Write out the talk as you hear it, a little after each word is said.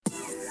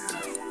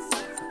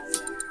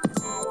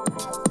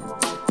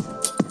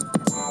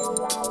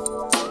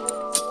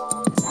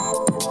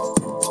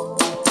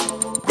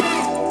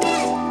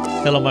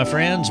Hello, my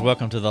friends.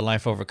 Welcome to the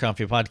Life Over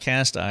Coffee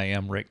podcast. I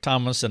am Rick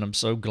Thomas, and I'm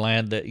so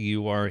glad that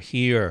you are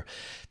here.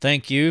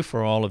 Thank you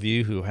for all of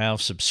you who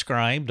have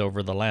subscribed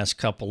over the last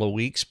couple of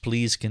weeks.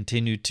 Please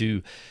continue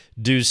to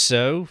do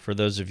so. For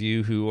those of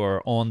you who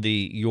are on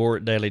the Your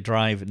Daily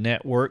Drive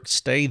network,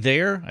 stay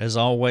there. As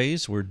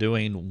always, we're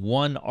doing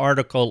one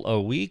article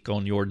a week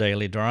on Your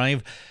Daily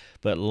Drive.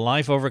 But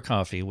Life Over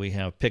Coffee, we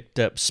have picked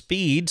up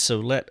speed, so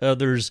let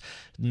others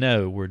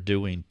know we're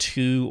doing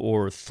 2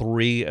 or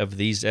 3 of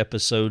these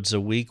episodes a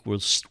week.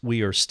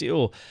 We are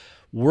still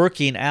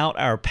working out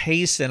our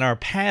pace and our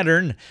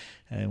pattern,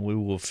 and we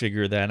will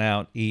figure that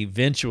out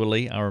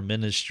eventually. Our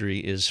ministry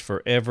is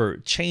forever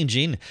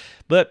changing,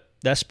 but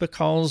that's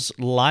because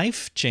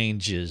life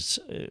changes.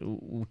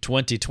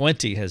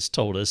 2020 has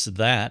told us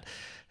that.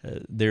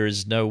 There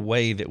is no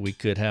way that we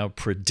could have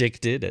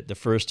predicted at the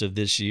first of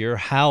this year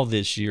how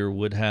this year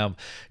would have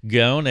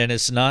gone, and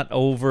it's not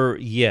over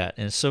yet.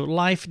 And so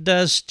life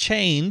does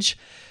change.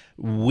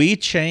 We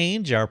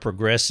change. Our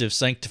progressive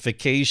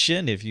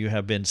sanctification. If you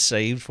have been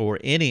saved for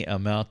any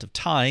amount of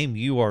time,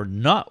 you are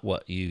not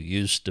what you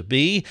used to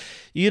be.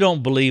 You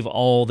don't believe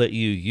all that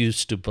you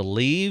used to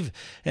believe,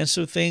 and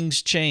so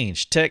things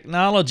change.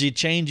 Technology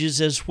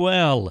changes as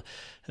well.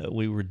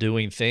 We were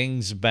doing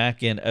things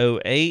back in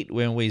 2008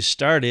 when we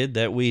started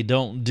that we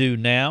don't do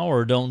now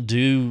or don't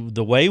do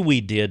the way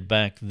we did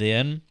back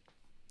then.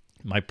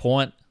 My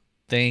point,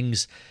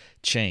 things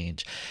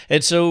change.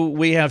 And so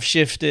we have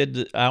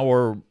shifted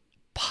our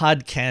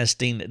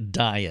podcasting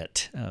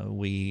diet.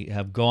 We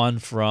have gone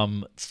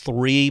from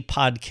 3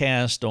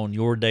 podcasts on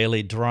Your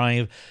Daily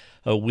Drive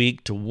a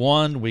week to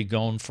 1. We've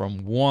gone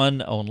from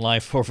 1 on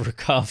Life Over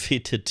Coffee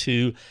to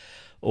 2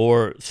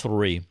 or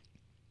 3.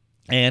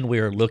 And we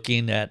are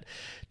looking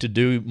to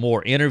do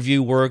more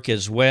interview work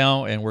as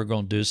well, and we're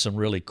going to do some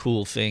really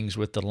cool things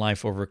with the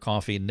Life Over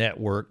Coffee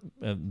network.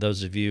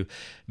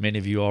 Many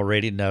of you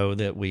already know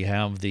that we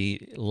have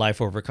the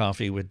Life Over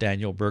Coffee with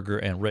Daniel Berger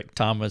and Rick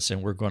Thomas,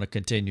 and we're going to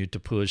continue to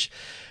push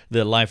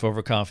the Life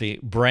Over Coffee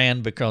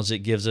brand because it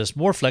gives us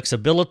more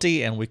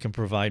flexibility and we can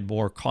provide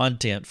more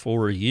content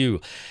for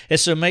you. And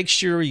so make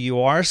sure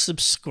you are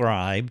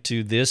subscribed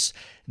to this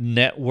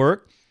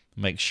network.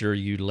 Make sure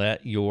you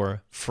let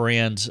your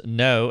friends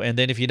know. And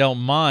then if you don't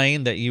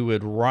mind, that you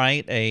would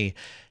write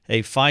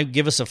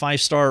give us a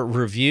 5-star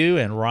review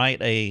and write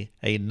a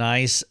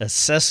nice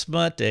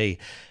assessment, a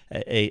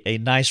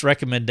nice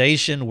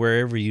recommendation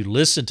wherever you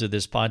listen to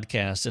this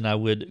podcast, and I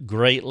would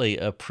greatly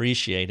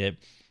appreciate it.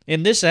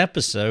 In this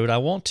episode, I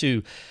want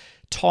to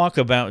talk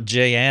about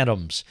Jay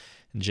Adams.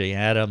 Jay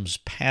Adams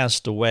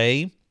passed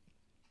away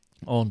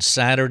on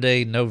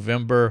Saturday,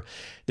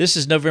 This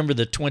is November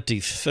the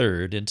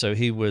 23rd, and so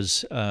he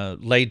was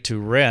laid to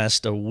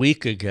rest a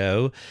week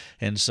ago,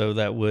 and so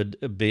that would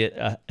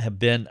have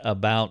been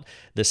about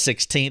the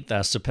 16th,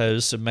 I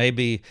suppose. So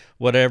maybe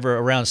whatever,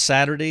 around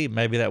Saturday,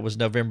 maybe that was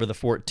November the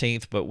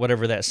 14th, but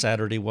whatever that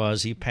Saturday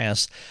was, he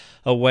passed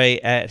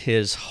away at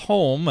his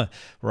home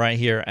right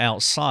here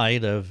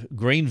outside of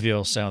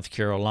Greenville, South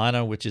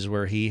Carolina, which is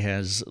where he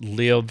has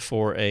lived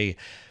for a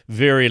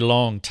very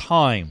long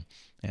time.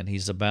 And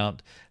he's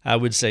about, I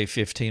would say,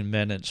 15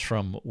 minutes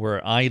from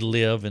where I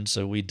live, and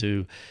so we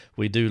do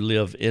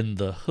live in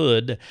the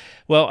hood.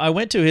 Well, I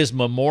went to his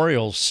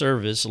memorial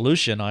service.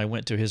 Lucia and I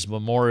went to his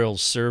memorial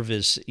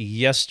service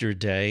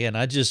yesterday, and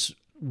I just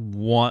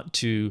want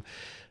to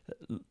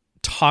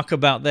talk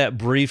about that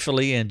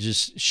briefly and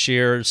just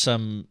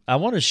I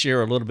want to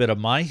share a little bit of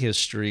my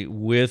history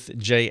with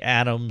Jay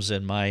Adams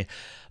and my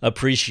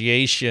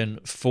appreciation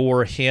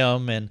for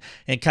him and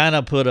kind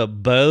of put a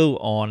bow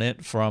on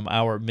it from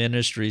our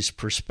ministry's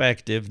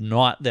perspective.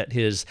 Not that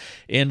his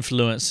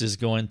influence is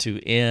going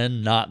to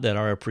end, not that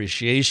our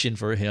appreciation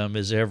for him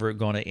is ever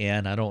going to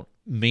end. I don't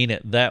mean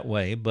it that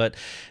way, but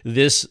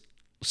this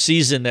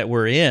season that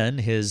we're in,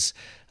 his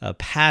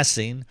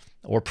passing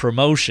or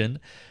promotion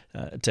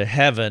to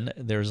heaven,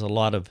 there's a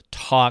lot of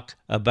talk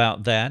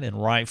about that,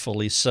 and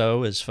rightfully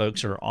so, as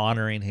folks are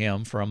honoring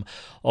him from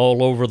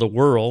all over the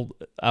world.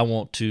 I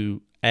want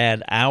to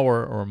add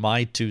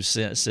my 2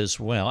 cents as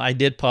well. I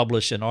did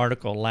publish an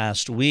article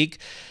last week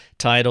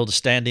titled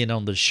Standing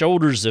on the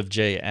Shoulders of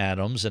Jay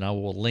Adams, and I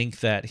will link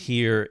that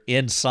here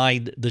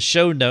inside the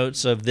show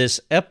notes of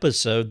this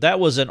episode. That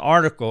was an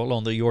article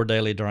on the Your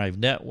Daily Drive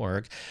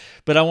network,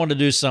 but I want to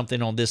do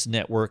something on this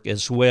network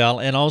as well,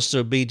 and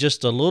also be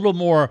just a little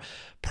more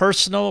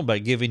personal by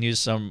giving you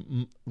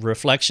some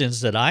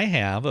reflections that I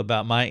have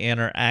about my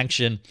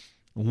interaction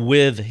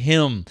with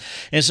him.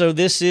 And so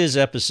this is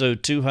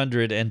episode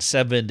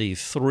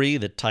 273.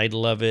 The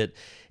title of it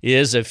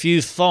is A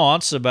Few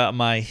Thoughts About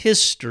My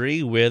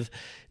History with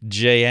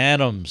Jay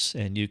Adams.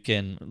 And you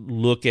can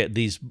look at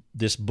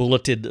this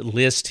bulleted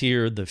list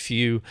here, the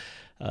few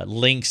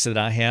links that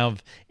I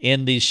have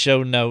in these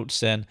show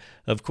notes. And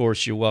of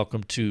course, you're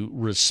welcome to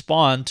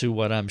respond to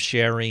what I'm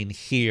sharing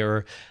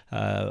here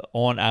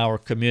on our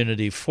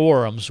community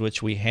forums,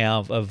 which we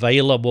have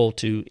available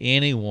to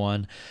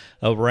anyone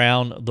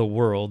around the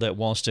world that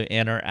wants to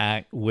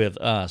interact with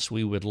us.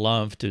 We would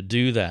love to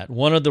do that.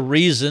 One of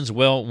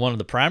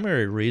the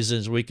primary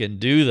reasons we can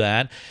do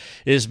that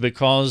is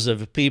because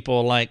of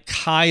people like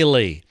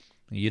Kylie.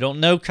 You don't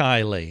know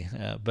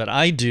Kylie, but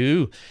I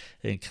do.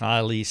 And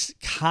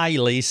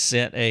Kylie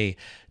sent a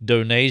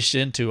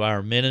donation to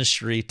our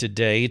ministry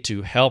today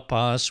to help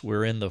us.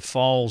 We're in the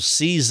fall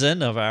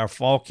season of our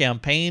fall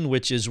campaign,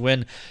 which is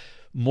when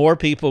more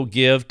people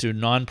give to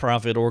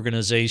nonprofit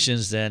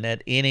organizations than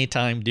at any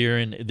time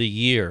during the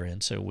year.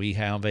 And so we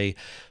have a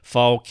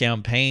fall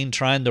campaign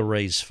trying to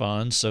raise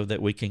funds so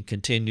that we can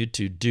continue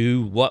to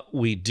do what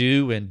we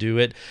do and do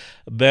it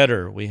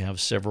better. We have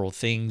several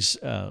things,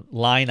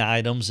 line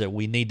items that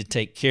we need to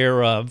take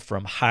care of,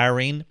 from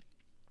hiring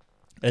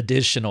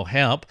additional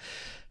help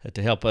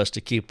to help us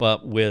to keep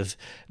up with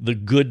the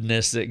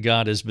goodness that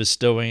God is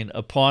bestowing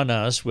upon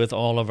us with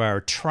all of our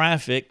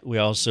traffic. We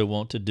also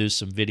want to do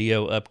some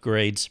video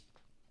upgrades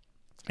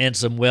and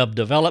some web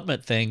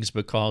development things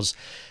because,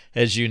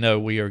 as you know,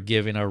 we are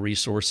giving our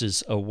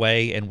resources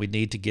away and we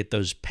need to get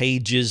those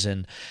pages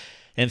and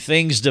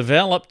things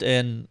developed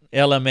in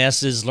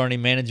LMSs,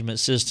 learning management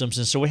systems.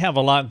 And so we have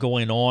a lot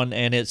going on,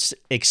 and it's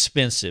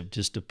expensive,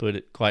 just to put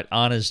it quite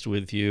honest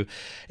with you.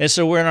 And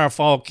so we're in our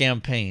fall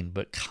campaign.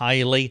 But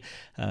Kylie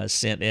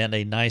sent in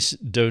a nice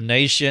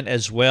donation,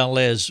 as well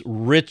as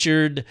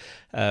Richard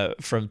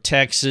from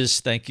Texas.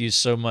 Thank you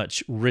so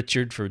much,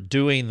 Richard, for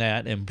doing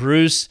that. And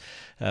Bruce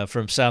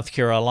from South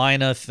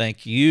Carolina,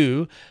 thank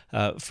you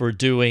for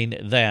doing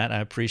that. I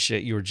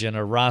appreciate your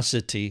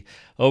generosity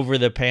over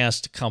the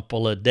past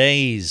couple of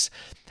days.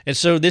 And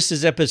so this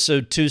is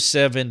episode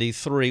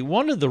 273.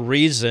 One of the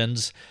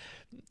reasons,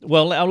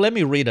 let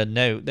me read a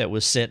note that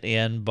was sent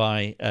in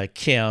by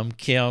Kim.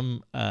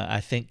 Kim,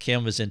 I think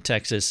Kim was in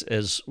Texas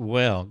as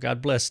well.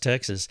 God bless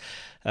Texas.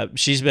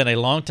 She's been a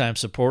longtime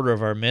supporter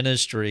of our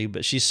ministry,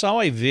 but she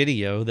saw a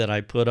video that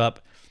I put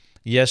up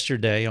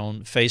yesterday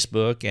on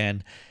Facebook,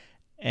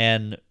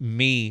 and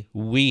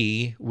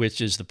MeWe,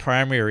 which is the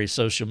primary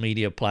social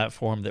media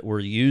platform that we're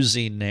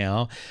using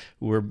now.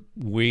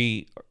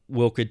 We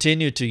will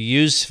continue to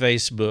use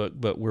Facebook,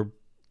 but we're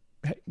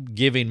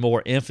giving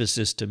more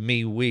emphasis to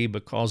MeWe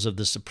because of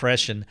the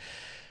suppression,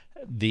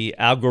 the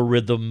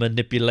algorithm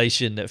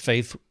manipulation that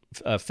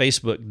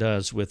Facebook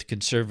does with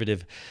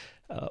conservative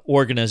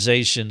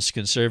organizations,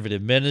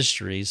 conservative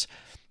ministries.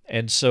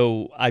 And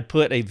so I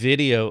put a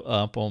video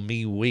up on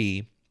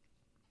MeWe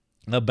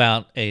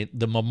about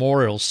the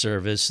memorial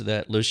service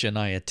that Lucia and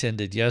I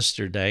attended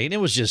yesterday, and it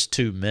was just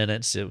 2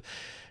 minutes, and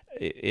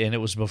it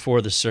was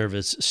before the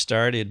service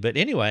started. But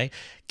anyway,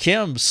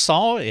 Kim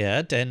saw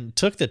it and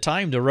took the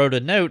time to write a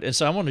note, and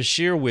so I want to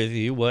share with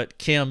you what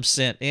Kim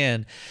sent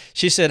in.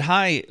 She said,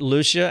 "Hi,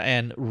 Lucia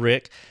and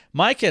Rick.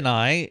 Mike and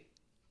I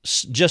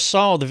just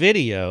saw the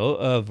video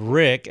of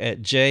Rick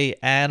at Jay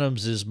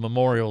Adams's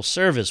memorial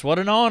service. What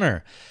an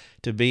honor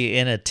to be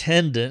in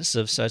attendance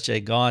of such a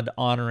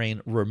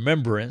God-honoring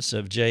remembrance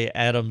of Jay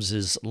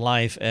Adams's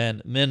life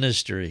and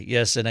ministry."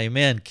 Yes and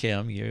amen,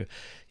 Kim.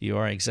 You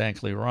are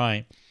exactly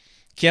right.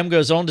 Kim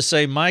goes on to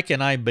say, "Mike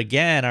and I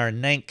began our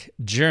NANC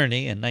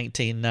journey in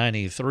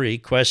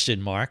 1993,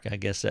 I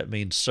guess that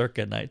means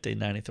circa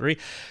 1993,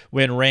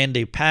 when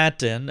Randy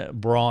Patton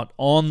brought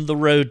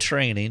on-the-road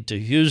training to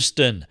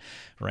Houston.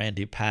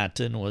 Randy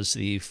Patton was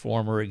the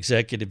former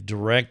executive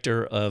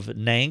director of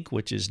NANC,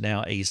 which is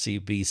now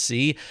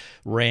ACBC.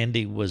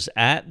 Randy was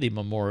at the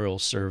memorial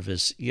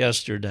service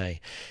yesterday."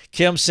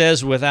 Kim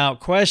says, "Without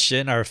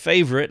question, our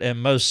favorite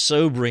and most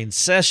sobering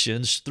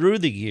sessions through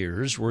the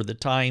years were the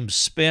time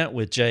spent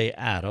with Jay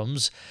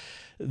Adams.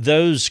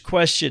 Those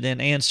question and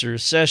answer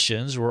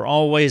sessions were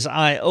always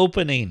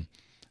eye-opening.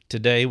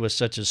 Today was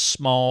such a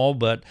small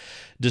but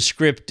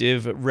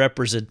descriptive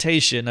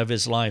representation of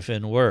his life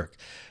and work.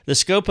 The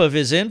scope of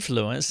his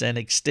influence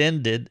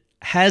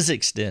has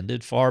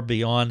extended far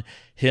beyond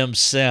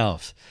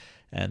himself.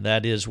 And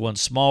that is one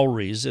small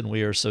reason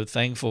we are so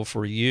thankful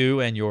for you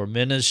and your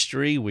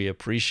ministry. We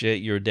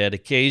appreciate your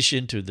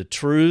dedication to the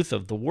truth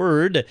of the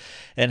Word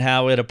and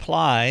how it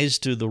applies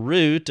to the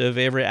root of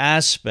every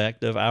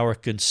aspect of our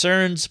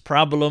concerns,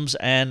 problems,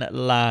 and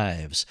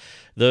lives.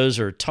 Those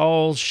are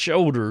tall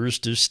shoulders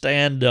to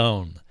stand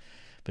on.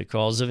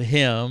 Because of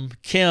him,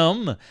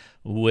 Kim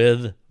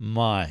with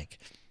Mike."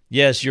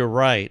 Yes, you're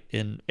right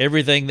in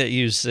everything that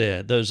you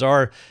said. Those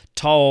are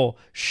tall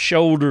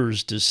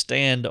shoulders to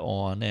stand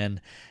on,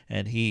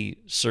 and he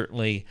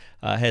certainly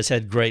has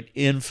had great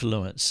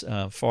influence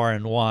far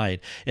and wide.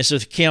 And so,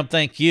 Kim,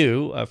 thank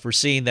you for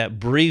seeing that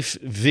brief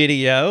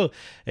video,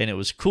 and it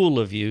was cool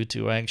of you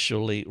to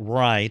actually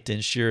write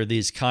and share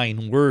these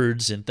kind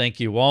words. And thank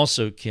you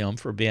also, Kim,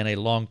 for being a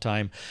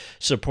longtime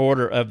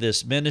supporter of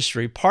this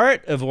ministry.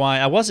 Part of why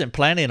I wasn't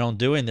planning on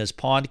doing this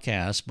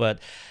podcast, but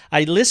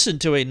I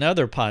listened to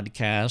another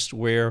podcast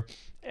where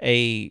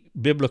a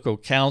biblical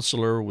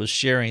counselor was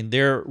sharing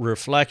their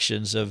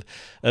reflections of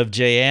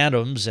Jay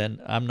Adams, and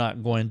I'm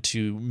not going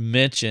to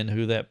mention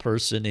who that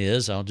person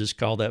is. I'll just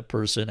call that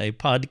person a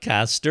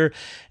podcaster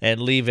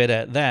and leave it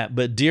at that.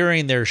 But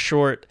during their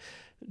short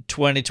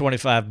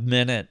 25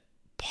 minute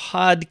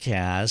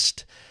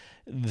podcast,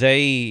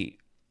 they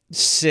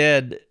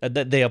said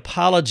that they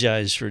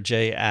apologized for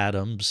Jay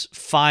Adams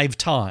 5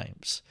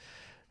 times.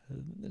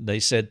 They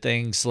said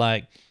things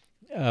like,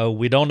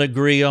 we don't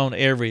agree on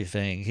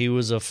everything. He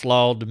was a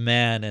flawed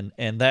man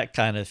and that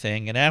kind of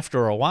thing. And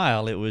after a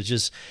while, it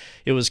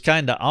was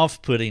kind of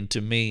off-putting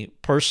to me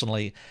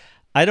personally.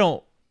 I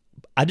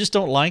just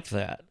don't like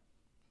that.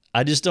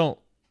 I just don't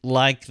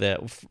like that.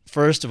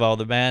 First of all,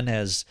 the man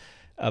has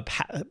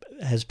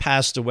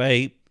passed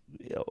away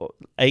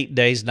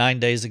 9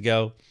 days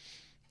ago,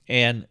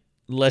 and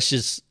let's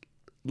just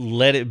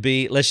let it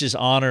be. Let's just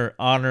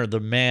honor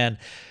the man.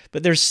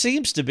 But there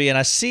seems to be, and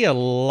I see a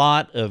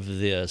lot of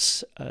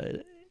this.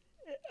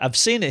 I've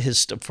seen it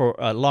for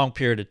a long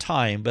period of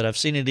time, but I've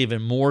seen it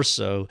even more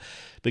so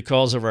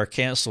because of our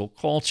cancel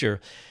culture.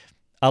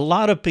 A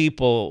lot of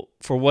people,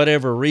 for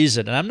whatever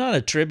reason, and I'm not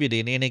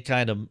attributing any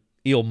kind of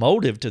ill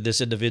motive to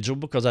this individual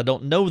because I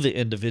don't know the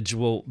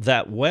individual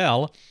that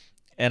well,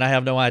 and I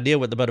have no idea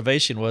what the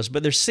motivation was,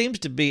 but there seems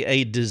to be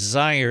a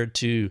desire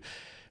to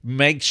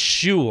make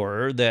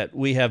sure that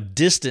we have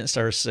distanced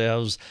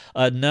ourselves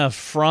enough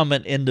from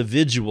an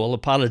individual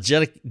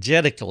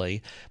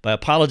apologetically by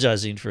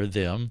apologizing for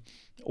them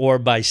or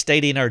by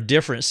stating our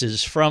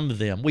differences from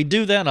them. We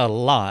do that a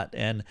lot,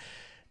 and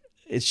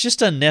it's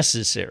just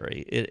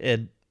unnecessary.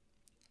 And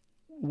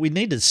we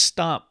need to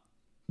stop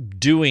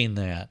doing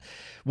that.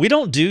 We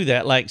don't do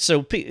that.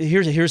 So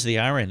here's the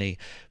irony.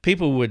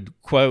 People would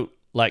quote,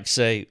 like,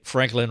 say,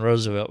 Franklin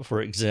Roosevelt,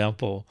 for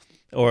example,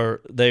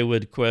 or they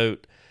would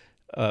quote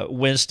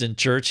Winston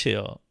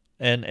Churchill,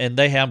 and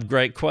they have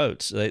great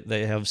quotes.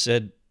 They have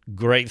said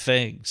great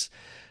things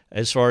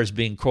as far as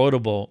being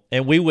quotable,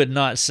 and we would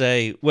not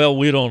say, well,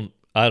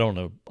 I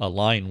don't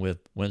align with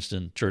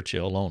Winston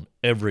Churchill on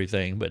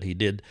everything, but he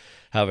did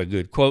have a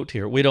good quote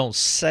here. We don't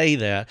say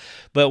that,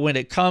 but when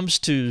it comes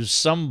to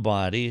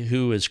somebody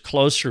who is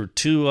closer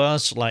to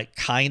us, like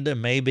kind of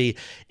maybe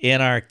in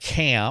our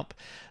camp,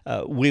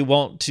 we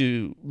want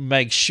to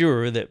make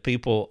sure that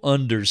people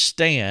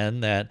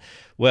understand that,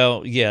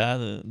 well,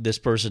 yeah, this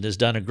person has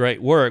done a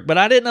great work, but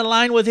I didn't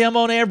align with him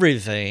on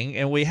everything,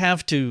 and we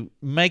have to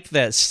make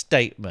that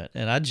statement,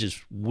 and I just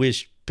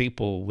wish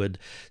people would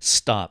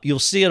stop. You'll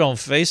see it on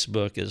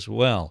Facebook as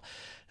well.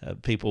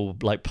 People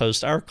like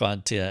post our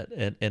content,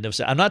 and they'll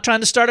say, I'm not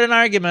trying to start an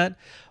argument,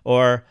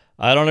 or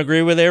I don't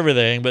agree with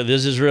everything, but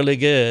this is really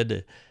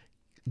good.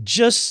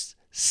 Just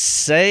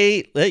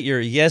let your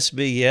yes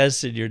be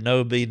yes and your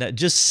no be no.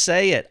 Just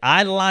say it.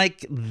 I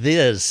like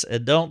this,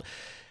 and don't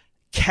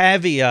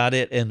caveat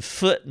it and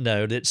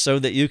footnote it so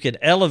that you can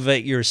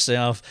elevate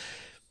yourself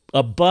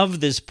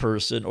above this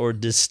person or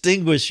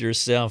distinguish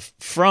yourself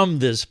from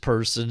this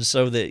person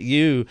so that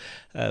you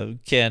and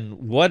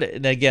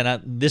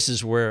again, this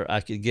is where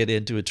I could get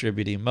into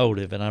attributing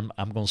motive, and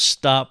I'm going to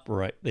stop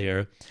right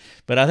there.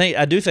 But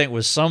I do think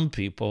with some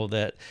people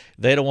that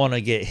they don't want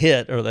to get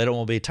hit or they don't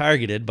want to be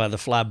targeted by the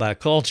fly-by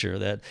culture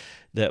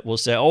that will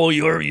say, oh,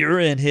 you're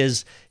in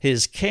his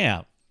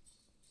camp.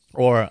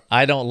 Or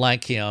I don't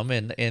like him,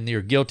 and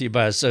you're guilty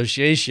by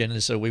association,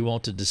 and so we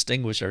want to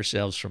distinguish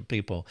ourselves from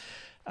people.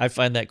 I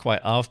find that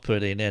quite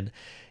off-putting. And,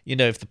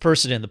 if the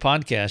person in the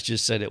podcast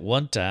just said it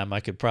one time,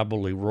 I could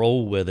probably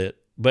roll with it.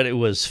 But it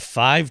was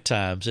 5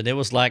 times, and it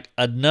was like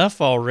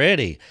enough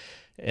already.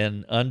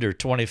 And under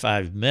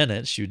 25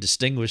 minutes, you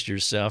distinguished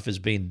yourself as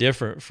being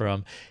different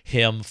from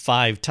him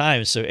 5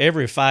 times. So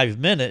every 5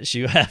 minutes,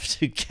 you have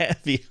to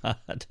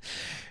caveat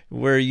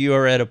where you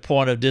are at a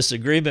point of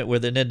disagreement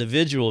with an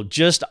individual.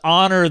 Just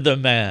honor the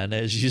man,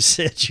 as you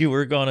said you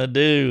were going to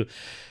do,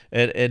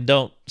 and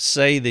don't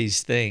say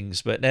these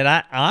things. And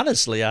I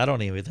honestly, I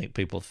don't even think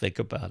people think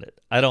about it.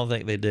 I don't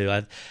think they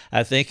do.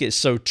 I think it's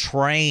so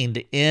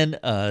trained in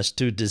us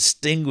to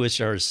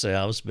distinguish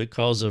ourselves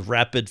because of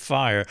rapid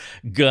fire,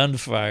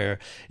 gunfire.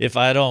 If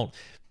I don't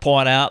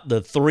point out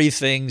the 3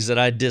 things that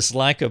I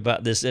dislike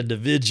about this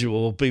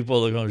individual,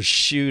 people are going to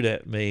shoot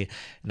at me.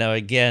 Now,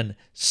 again,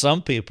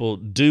 some people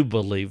do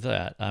believe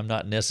that. I'm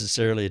not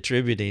necessarily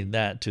attributing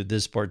that to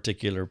this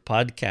particular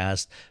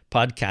podcaster,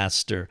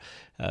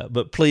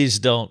 but please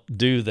don't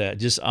do that.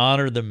 Just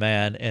honor the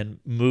man and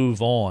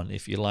move on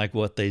if you like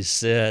what they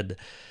said.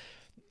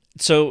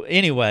 So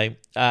anyway,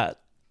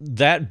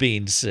 that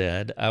being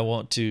said, I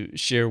want to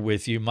share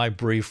with you my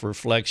brief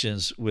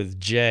reflections with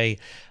Jay.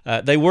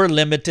 They were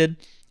limited.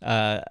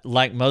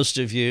 Like most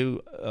of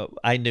you,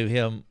 I knew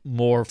him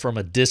more from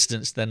a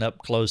distance than up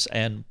close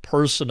and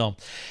personal.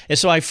 And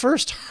so I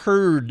first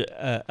heard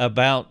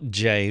about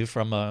Jay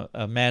from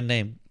a man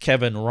named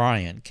Kevin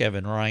Ryan.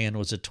 Kevin Ryan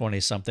was a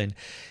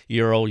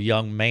 20-something-year-old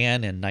young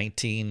man in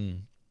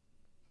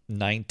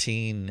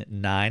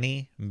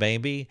 1990,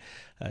 maybe,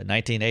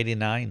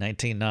 1989,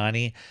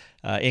 1990,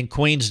 in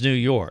Queens, New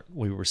York.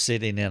 We were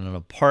sitting in an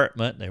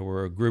apartment. There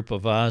were a group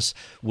of us.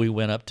 We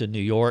went up to New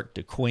York,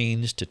 to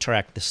Queens, to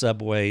track the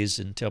subways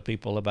and tell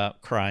people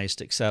about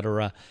Christ,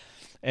 etc.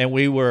 And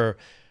we were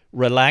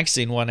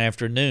relaxing one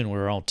afternoon. We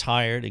were all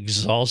tired,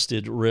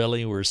 exhausted,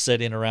 really. We were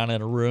sitting around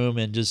in a room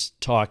and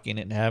just talking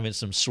and having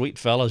some sweet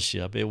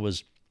fellowship. It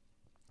was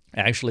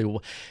actually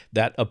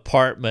that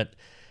apartment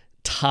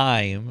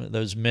time,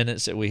 those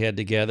minutes that we had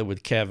together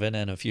with Kevin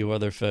and a few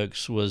other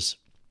folks, was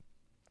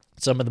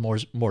some of the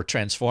more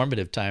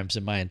transformative times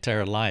in my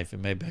entire life.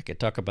 And maybe I could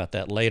talk about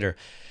that later.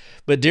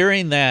 But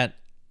during that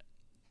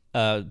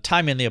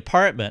time in the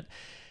apartment,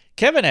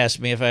 Kevin asked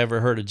me if I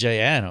ever heard of Jay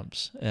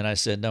Adams, and I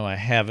said, no, I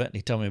haven't.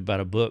 He told me about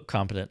a book,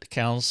 Competent to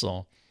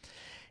Counsel,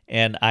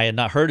 and I had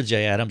not heard of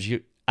Jay Adams.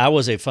 I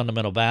was a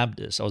fundamental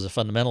Baptist. I was a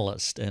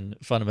fundamentalist, and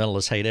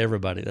fundamentalists hate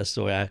everybody. That's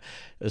the way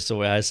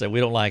I say. We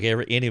don't like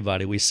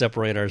anybody. We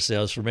separate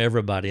ourselves from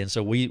everybody, and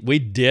so we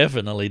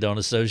definitely don't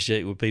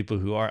associate with people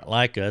who aren't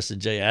like us. And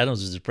Jay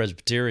Adams is a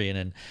Presbyterian,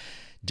 and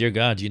dear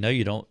God,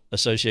 you don't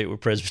associate with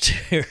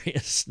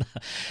Presbyterians,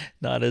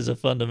 not as a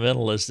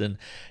fundamentalist.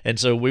 And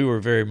so we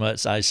were very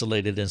much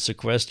isolated and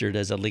sequestered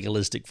as a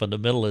legalistic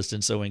fundamentalist.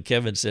 And so when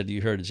Kevin said,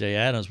 you heard of Jay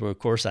Adams, well, of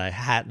course I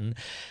hadn't.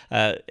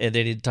 And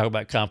then he'd talk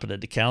about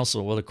competent to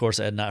counsel. Well, of course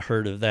I had not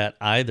heard of that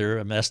either.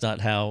 I mean, that's not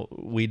how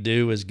we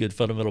do as good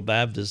fundamental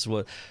Baptists.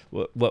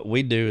 What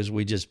we do is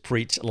we just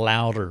preach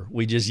louder.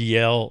 We just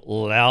yell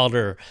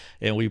louder,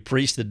 and we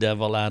preach the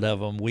devil out of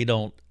them. We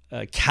don't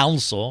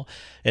counsel.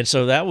 And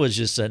so that was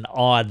just an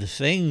odd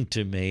thing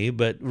to me.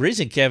 But the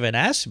reason Kevin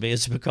asked me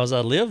is because I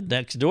lived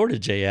next door to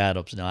Jay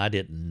Adams. Now, I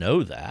didn't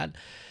know that,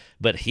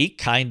 but he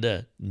kind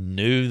of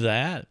knew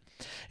that.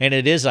 And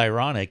it is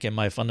ironic, in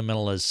my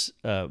fundamentalist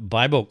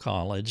Bible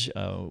college,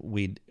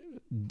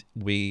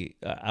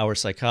 our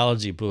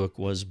psychology book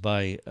was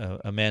by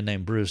a man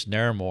named Bruce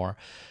Naramore,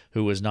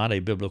 who was not a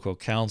biblical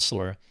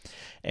counselor.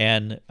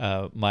 And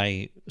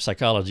my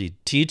psychology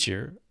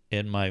teacher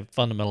in my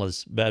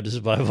fundamentalist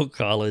Baptist Bible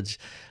college,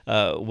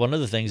 one of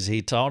the things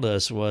he taught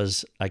us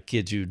was, I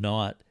kid you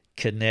not,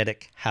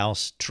 kinetic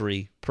house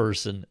tree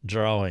person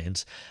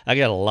drawings. I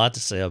got a lot to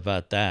say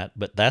about that,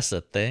 but that's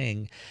the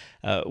thing,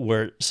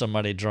 where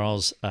somebody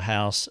draws a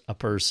house, a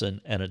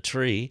person, and a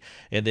tree,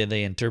 and then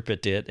they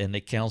interpret it and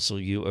they counsel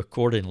you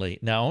accordingly.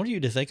 Now, I want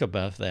you to think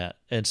about that.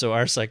 And so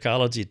our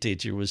psychology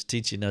teacher was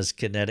teaching us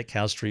kinetic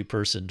house tree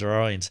person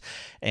drawings,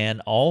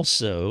 and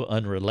also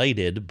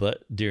unrelated,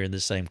 but during the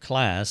same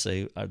class,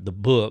 the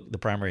book, the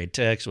primary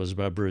text, was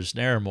by Bruce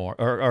Naramore,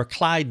 or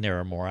Clyde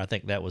Naramore. I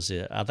think that was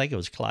it. I think it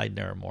was Clyde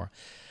Naramore.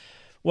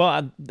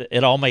 Well,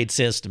 it all made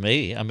sense to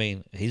me. I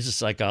mean, he's a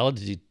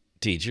psychology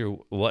teacher.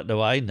 What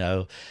do I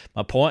know?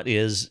 My point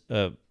is,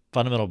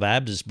 fundamental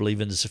Baptists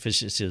believe in the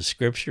sufficiency of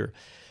Scripture,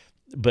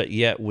 but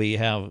yet we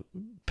have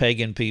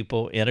pagan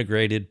people,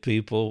 integrated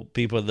people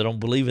that don't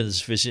believe in the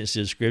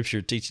sufficiency of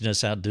Scripture teaching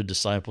us how to do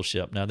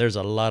discipleship. Now, there's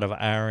a lot of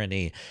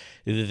irony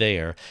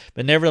there.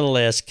 But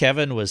nevertheless,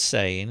 Kevin was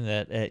saying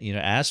that,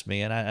 asked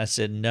me, and I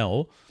said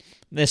no.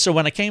 And so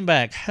when I came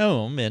back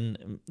home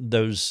in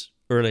those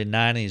early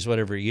 90s,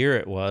 whatever year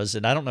it was,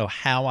 and I don't know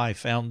how I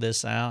found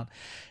this out,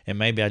 and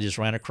maybe I just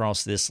ran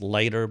across this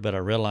later, but I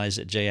realized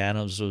that Jay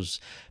Adams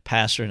was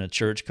pastoring a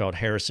church called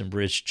Harrison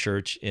Bridge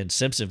Church in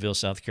Simpsonville,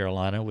 South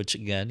Carolina, which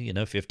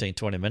again, 15,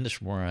 20 minutes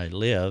from where I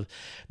live.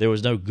 There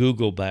was no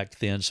Google back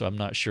then, so I'm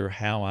not sure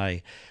how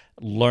I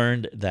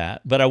learned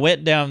that. But I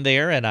went down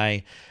there and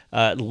I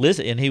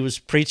listened, and he was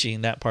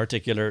preaching that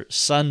particular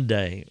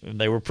Sunday. And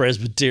they were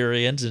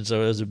Presbyterians, and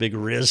so it was a big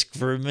risk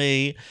for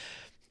me.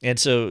 And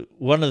so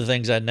one of the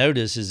things I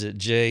noticed is that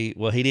Jay,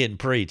 he didn't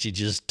preach, he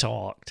just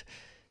talked.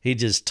 He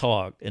just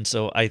talked. And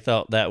so I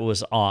thought that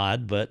was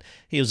odd, but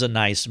he was a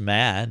nice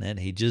man, and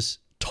he just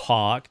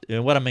talked.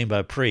 And what I mean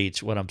by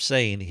preach, what I'm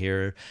saying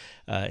here,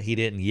 he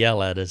didn't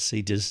yell at us,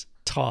 he just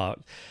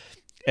talked.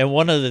 And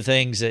one of the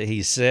things that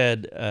he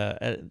said,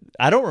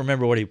 I don't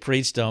remember what he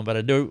preached on, but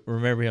I do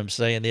remember him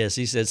saying this.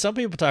 He said, some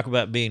people talk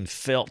about being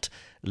felt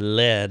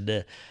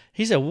led.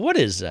 He said, what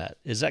is that?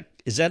 Is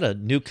that a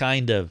new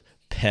kind of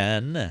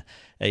pen,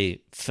 a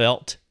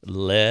felt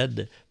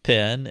lead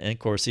pen? And of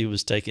course he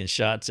was taking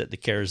shots at the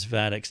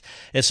charismatics,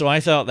 and so I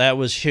thought that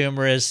was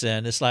humorous,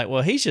 and it's like,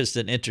 well, he's just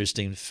an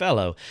interesting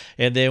fellow.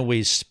 And then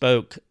we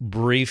spoke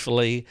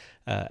briefly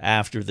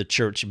after the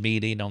church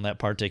meeting on that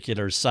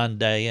particular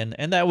Sunday,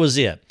 and that was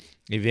it.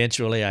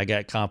 Eventually I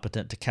got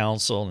Competent to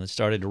Counsel and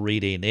started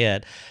reading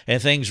it,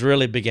 and things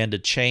really began to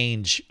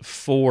change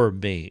for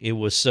me. It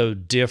was so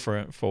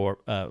different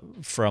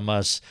from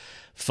us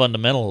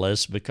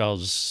fundamentalists,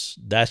 because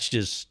that's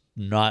just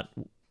not,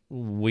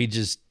 we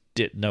just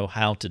didn't know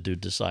how to do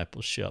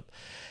discipleship.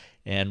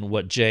 And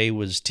what Jay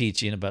was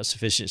teaching about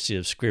sufficiency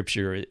of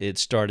Scripture, it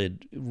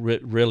started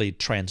really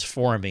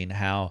transforming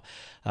how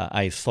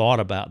I thought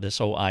about this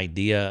whole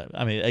idea.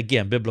 I mean,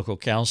 again, biblical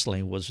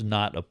counseling was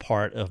not a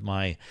part of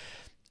my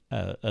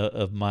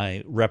of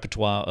my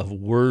repertoire of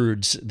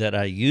words that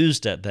I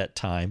used at that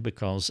time,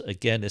 because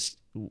again,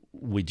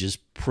 we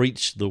just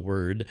preached the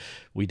word.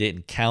 We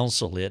didn't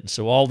counsel it. And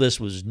so all this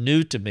was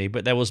new to me,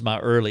 but that was my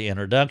early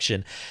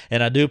introduction.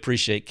 And I do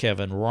appreciate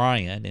Kevin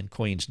Ryan in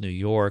Queens, New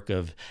York,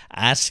 of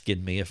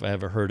asking me if I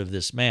ever heard of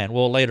this man.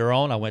 Well, later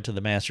on, I went to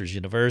the Masters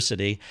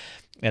University,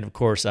 and of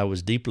course, I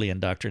was deeply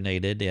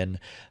indoctrinated in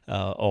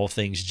all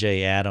things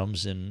Jay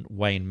Adams and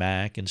Wayne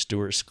Mack and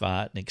Stuart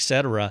Scott, and et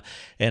cetera.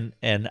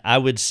 And I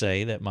would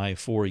say that my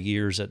 4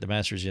 years at the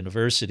Masters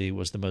University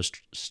was the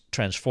most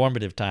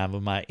transformative time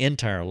of my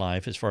entire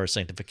life as far as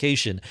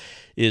sanctification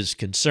is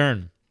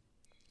concerned.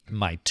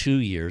 My 2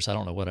 years, I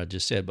don't know what I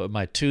just said, but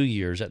my 2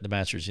 years at the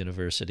Masters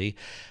University,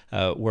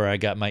 where I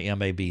got my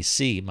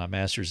MABC, my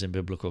Master's in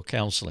Biblical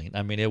Counseling.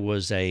 I mean, it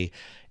was the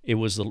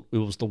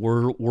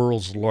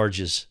world's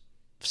largest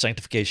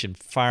sanctification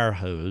fire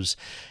hose,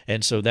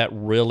 and so that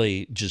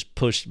really just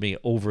pushed me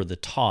over the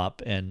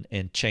top and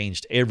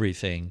changed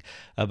everything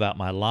about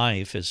my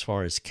life as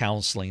far as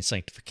counseling,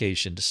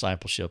 sanctification,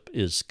 discipleship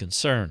is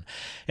concerned.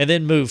 And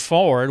then move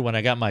forward when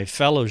I got my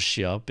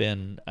fellowship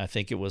in, I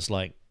think it was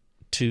like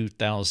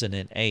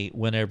 2008,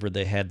 whenever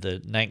they had the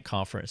NANC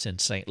conference in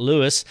St.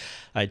 Louis.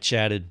 I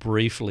chatted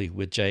briefly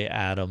with Jay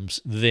Adams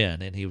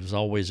then, and he was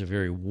always a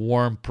very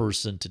warm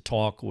person to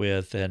talk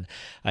with, and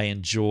I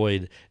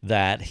enjoyed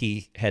that.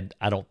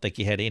 I don't think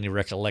he had any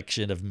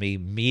recollection of me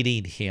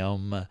meeting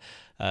him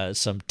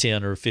some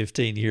 10 or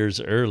 15 years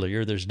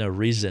earlier. There's no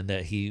reason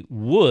that he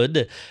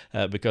would,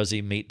 because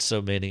he meets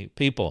so many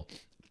people.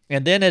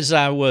 And then as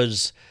I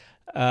was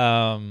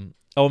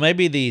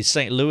maybe the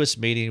St. Louis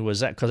meeting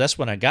was that, because that's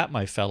when I got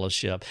my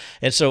fellowship.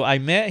 And so I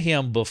met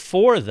him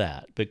before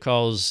that,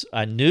 because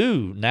I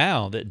knew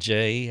now that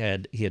Jay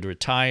had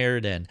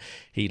retired and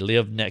he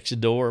lived next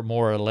door,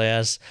 more or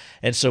less.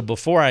 And so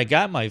before I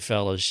got my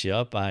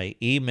fellowship, I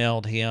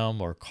emailed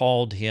him or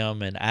called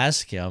him and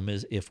asked him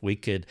if we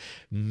could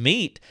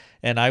meet.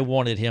 And I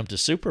wanted him to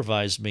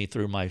supervise me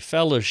through my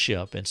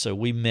fellowship. And so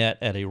we met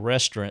at a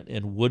restaurant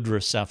in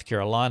Woodruff, South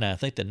Carolina. I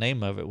think the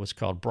name of it was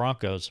called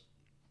Broncos.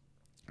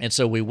 And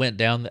so we went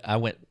down,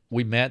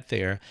 we met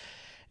there,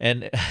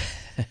 and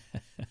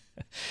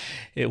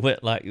it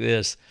went like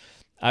this.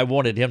 I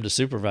wanted him to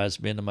supervise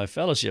me into my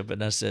fellowship,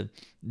 and I said,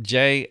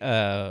 Jay,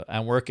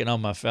 I'm working on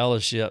my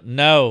fellowship.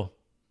 No,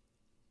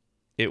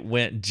 it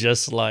went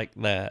just like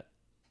that.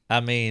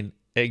 I mean,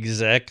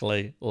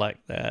 exactly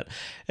like that.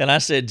 And I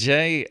said,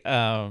 Jay,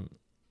 can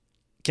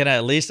I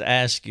at least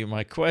ask you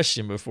my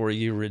question before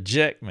you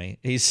reject me?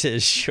 He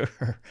says,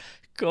 sure,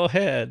 go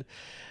ahead.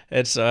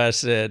 And so I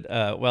said,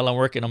 well, I'm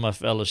working on my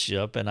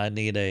fellowship, and I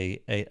need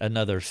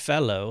another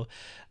fellow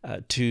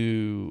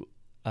to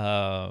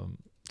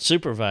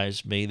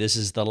supervise me. This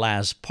is the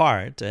last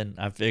part, and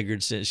I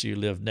figured since you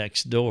live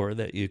next door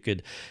that you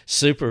could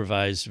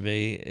supervise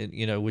me.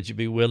 Would you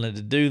be willing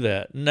to do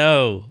that?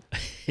 No,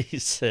 he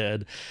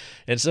said.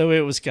 And so it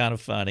was kind of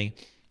funny.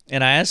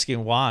 And I asked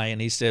him why, and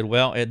he said,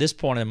 well, at this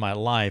point in my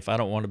life, I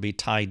don't want to be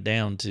tied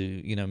down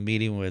to,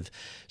 meeting with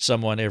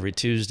someone every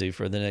Tuesday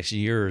for the next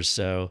year or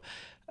so.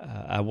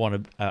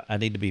 I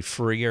need to be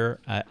freer.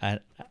 I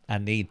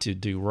need to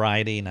do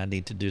writing. I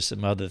need to do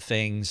some other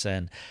things,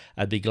 and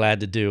I'd be glad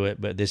to do it,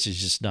 but this is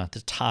just not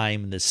the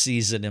time and the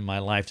season in my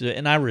life to do it.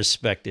 And I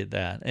respected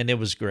that, and it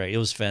was great. It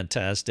was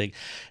fantastic.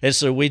 And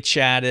so we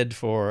chatted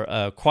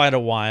for quite a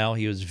while.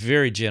 He was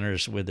very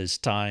generous with his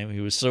time.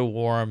 He was so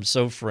warm,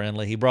 so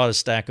friendly. He brought a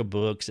stack of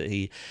books that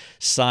he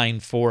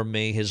signed for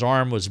me. His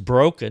arm was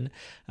broken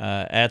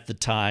at the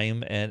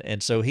time,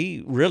 and so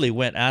he really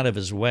went out of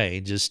his way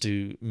just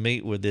to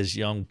meet with this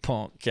young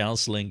punk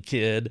counseling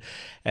kid,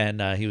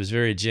 and he was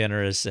very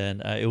generous,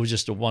 and it was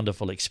just a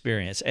wonderful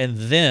experience. And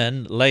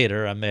then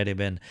later I met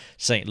him in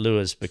St.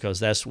 Louis, because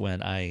that's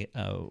when I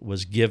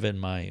was given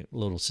my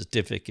little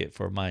certificate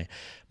for my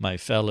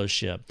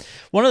fellowship.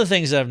 One of the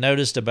things I've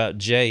noticed about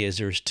Jay is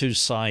there's two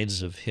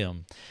sides of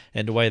him,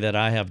 and the way that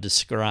I have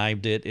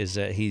described it is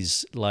that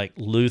he's like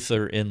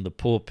Luther in the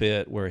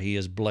pulpit, where he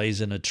is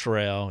blazing a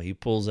trail. He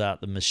pulls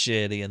out the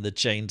machete and the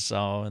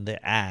chainsaw and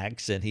the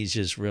axe, and he's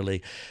just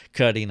really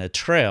cutting a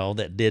trail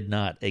that did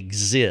not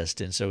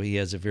exist. And so he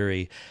has a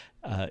very,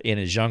 in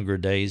his younger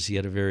days, he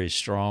had a very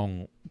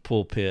strong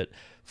pulpit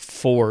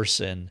force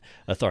and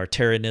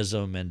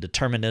authoritarianism and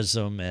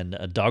determinism and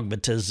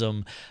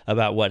dogmatism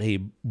about what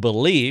he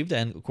believed.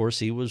 And of course,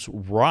 he was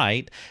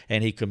right,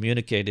 and he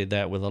communicated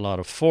that with a lot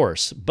of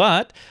force.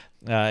 But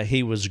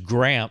he was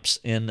Gramps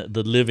in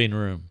the living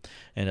room.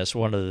 And that's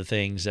one of the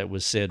things that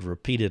was said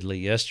repeatedly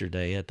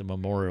yesterday at the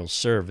memorial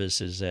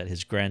service, is that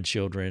his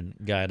grandchildren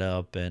got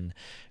up and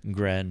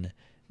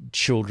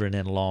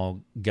grandchildren-in-law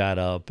got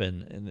up,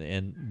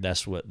 and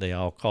that's what they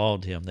all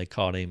called him. They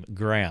called him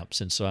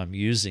Gramps. And so I'm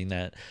using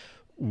that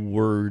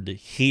word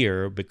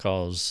here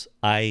because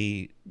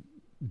I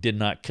did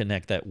not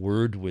connect that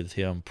word with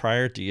him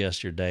prior to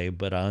yesterday,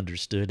 but I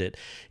understood it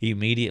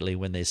immediately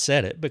when they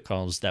said it,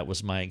 because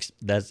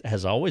that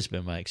has always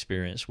been my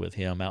experience with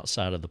him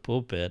outside of the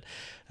pulpit,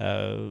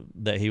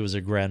 that he was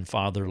a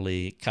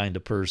grandfatherly kind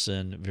of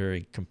person,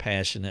 very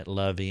compassionate,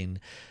 loving,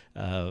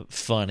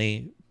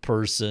 funny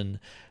person,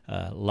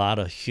 a lot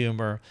of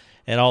humor.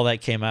 And all that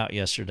came out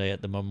yesterday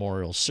at the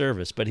memorial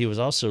service. But he was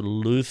also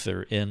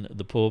Luther in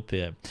the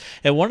pulpit.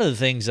 And one of the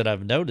things that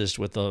I've noticed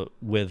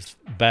with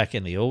back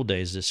in the old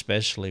days,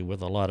 especially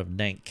with a lot of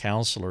NANC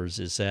counselors,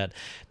 is that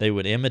they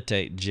would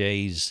imitate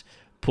Jay's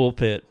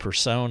pulpit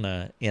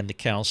persona in the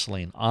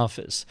counseling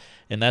office.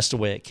 And that's the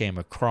way it came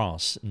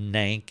across.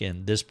 Nank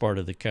in this part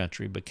of the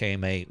country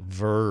became a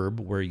verb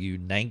where you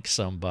nank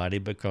somebody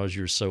because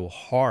you're so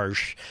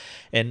harsh.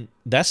 And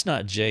that's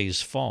not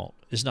Jay's fault.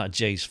 It's not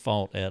Jay's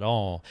fault at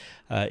all.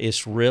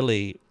 It's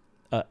really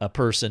a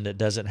person that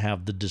doesn't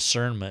have the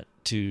discernment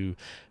to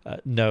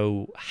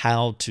know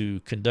how to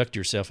conduct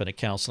yourself in a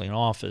counseling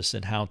office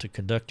and how to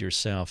conduct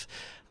yourself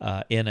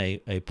in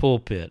a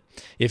pulpit.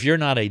 If you're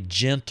not a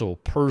gentle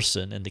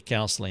person in the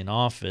counseling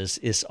office,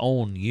 it's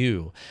on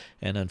you.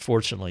 And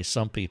unfortunately,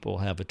 some people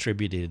have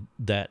attributed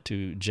that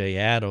to Jay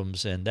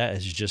Adams, and that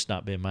has just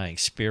not been my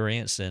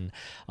experience. And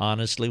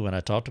honestly, when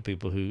I talk to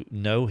people who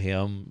know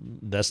him,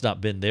 that's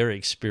not been their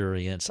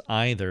experience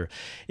either.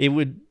 It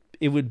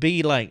would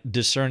be like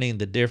discerning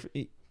the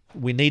difference.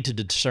 We need to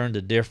discern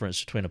the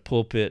difference between a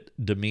pulpit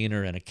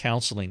demeanor and a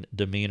counseling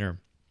demeanor.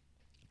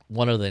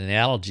 One of the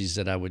analogies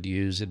that I would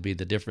use would be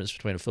the difference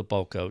between a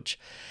football coach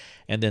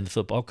and then the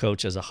football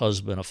coach as a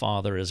husband, a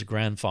father, as a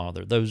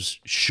grandfather.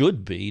 Those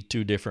should be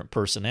two different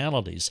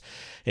personalities.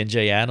 And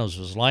Jay Adams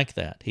was like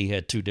that. He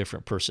had two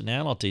different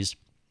personalities.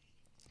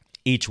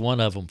 Each one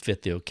of them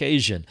fit the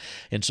occasion.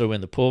 And so in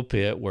the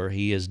pulpit, where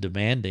he is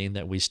demanding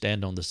that we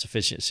stand on the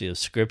sufficiency of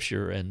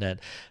Scripture and that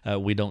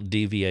we don't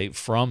deviate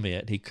from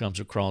it, he comes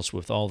across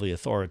with all the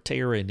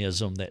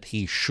authoritarianism that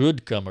he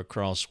should come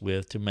across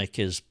with to make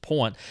his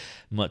point,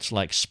 much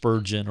like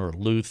Spurgeon or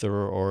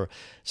Luther or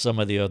some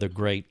of the other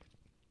great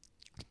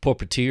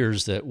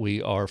pulpiteers that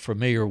we are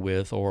familiar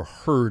with or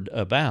heard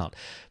about.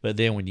 But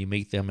then when you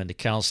meet them in the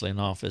counseling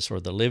office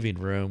or the living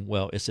room,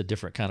 well, it's a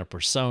different kind of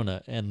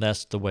persona, and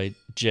that's the way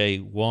Jay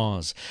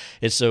was.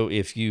 And so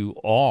if you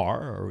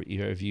are, or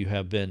if you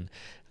have been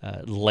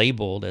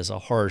labeled as a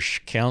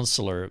harsh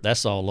counselor,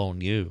 that's all on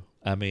you.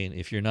 I mean,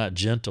 if you're not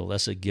gentle,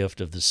 that's a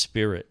gift of the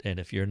Spirit. And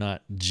if you're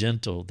not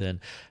gentle, then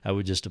I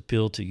would just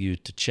appeal to you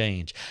to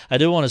change. I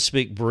do want to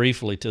speak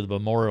briefly to the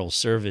memorial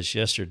service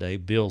yesterday.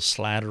 Bill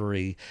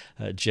Slattery,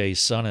 Jay's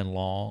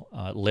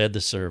son-in-law, led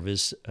the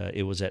service.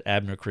 It was at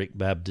Abner Creek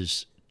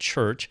Baptist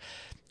Church.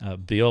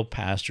 Bill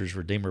pastors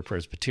Redeemer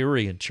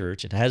Presbyterian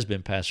Church and has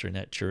been pastoring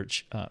that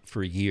church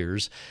for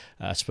years.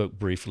 I spoke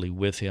briefly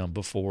with him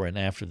before and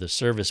after the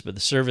service, but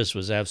the service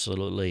was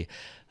absolutely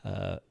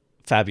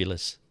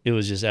fabulous. It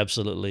was just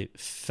absolutely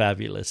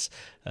fabulous.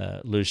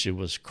 Lucia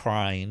was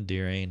crying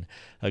during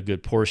a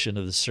good portion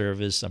of the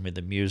service. I mean,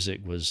 the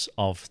music was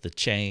off the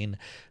chain.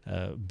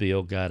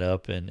 Bill got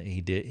up and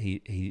he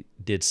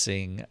did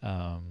sing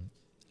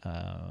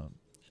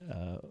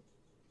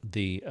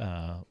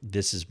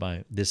this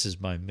is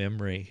my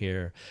memory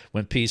here,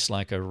 When Peace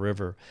Like a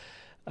River,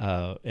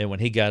 and when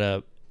he got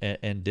up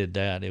and did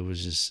that, it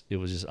was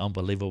just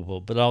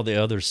unbelievable. But all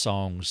the other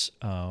songs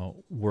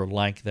were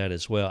like that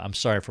as well. I'm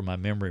sorry for my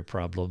memory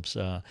problems.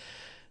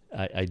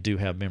 I do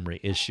have memory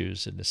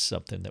issues, and it's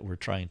something that we're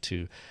trying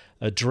to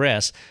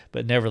address.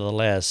 But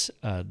nevertheless,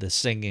 the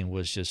singing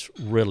was just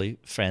really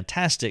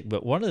fantastic.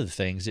 But one of the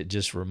things, it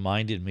just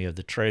reminded me of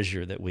the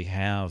treasure that we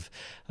have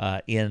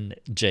in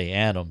Jay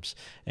Adams,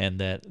 and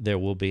that there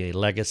will be a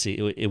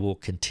legacy. It will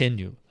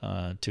continue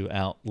to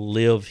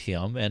outlive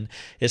him. And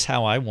it's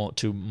how I want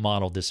to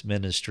model this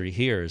ministry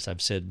here. As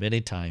I've said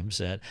many times,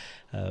 that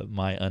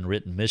my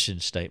unwritten mission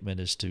statement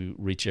is to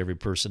reach every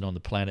person on the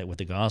planet with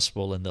the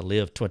gospel and to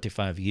live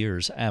 25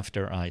 years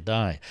after I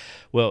die.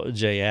 Well,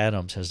 Jay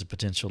Adams has the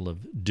potential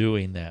of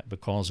doing that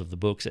because of the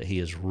books that he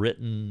has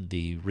written,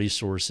 the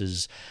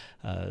resources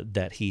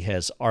that he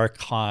has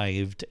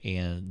archived,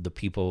 and the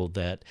people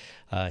that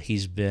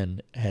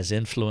has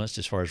influenced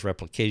as far as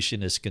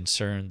replication is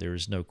concerned. There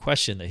is no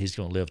question that he's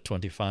going to live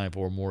 25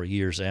 or more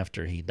years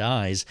after he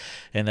dies,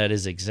 and that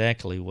is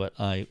exactly what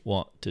I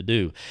want to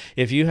do.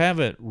 If you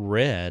haven't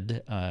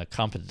read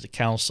Competent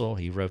Counsel,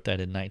 he wrote that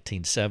in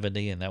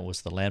 1970, and that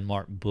was the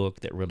landmark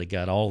book that really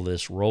got all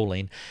this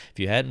rolling. If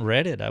you hadn't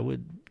read it, I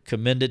would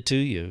commend it to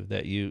you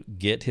that you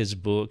get his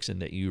books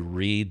and that you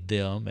read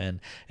them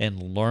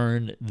and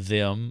learn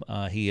them.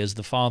 He is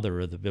the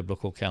father of the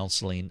biblical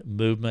counseling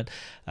movement.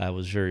 I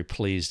was very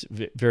pleased,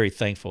 very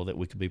thankful that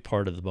we could be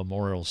part of the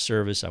memorial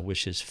service. I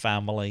wish his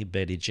family,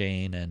 Betty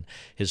Jane and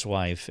his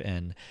wife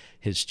and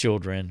his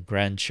children,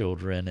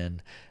 grandchildren,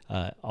 and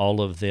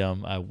all of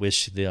them, I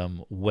wish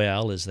them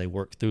well as they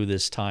work through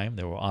this time.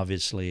 There were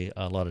obviously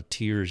a lot of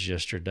tears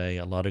yesterday,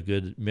 a lot of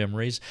good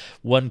memories.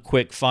 One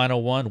quick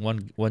final one.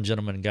 One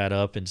gentleman got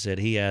up and said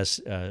he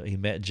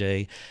met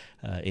Jay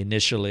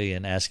initially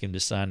and asked him to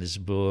sign his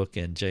book.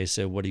 And Jay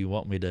said, "What do you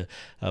want me to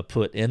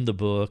put in the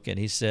book?" And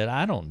he said,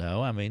 "I don't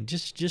know. I mean,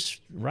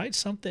 just write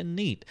something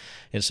neat."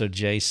 And so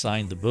Jay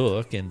signed the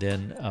book. And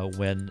then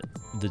when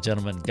the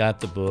gentleman got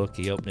the book,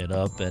 he opened it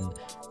up, and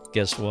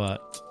guess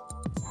what?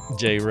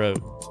 Jay wrote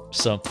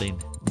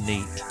something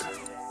neat.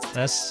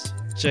 That's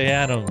Jay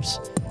Adams.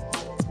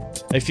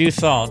 A few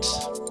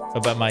thoughts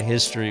about my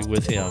history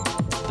with him.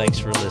 Thanks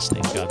for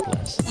listening. God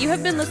bless. You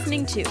have been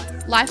listening to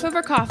Life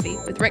Over Coffee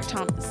with Rick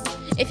Thomas.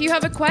 If you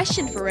have a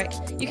question for Rick,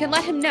 you can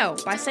let him know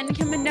by sending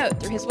him a note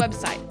through his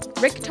website,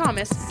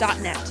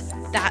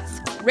 rickthomas.net. That's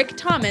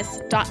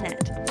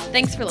rickthomas.net.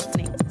 Thanks for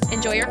listening.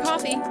 Enjoy your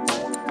coffee.